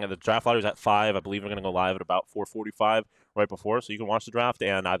 Starting at the draft lottery's at 5. I believe we're going to go live at about 4:45 right before, so you can watch the draft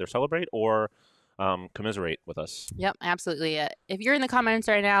and either celebrate or commiserate with us. Yep, absolutely. If you're in the comments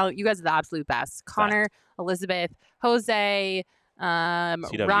right now, you guys are the absolute best. Connor, Elizabeth, Jose,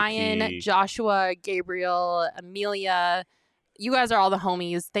 Ryan, Joshua, Gabriel, Amelia. You guys are all the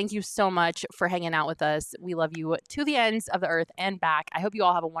homies. Thank you so much for hanging out with us. We love you to the ends of the earth and back. I hope you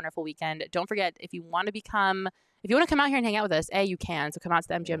all have a wonderful weekend. Don't forget, if you want to come out here and hang out with us, you can. So come out to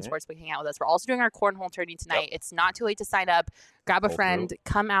the MGM Sportsbook, hang out with us. We're also doing our cornhole tourney tonight. It's not too late to sign up. Grab a friend,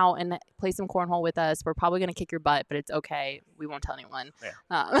 come out and play some cornhole with us. We're probably going to kick your butt, but it's okay. We won't tell anyone.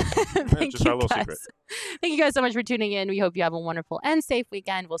 Thank you guys. Secret. Thank you guys so much for tuning in. We hope you have a wonderful and safe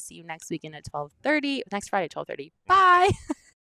weekend. We'll see you next weekend at 12:30. Next Friday at 12:30. Bye.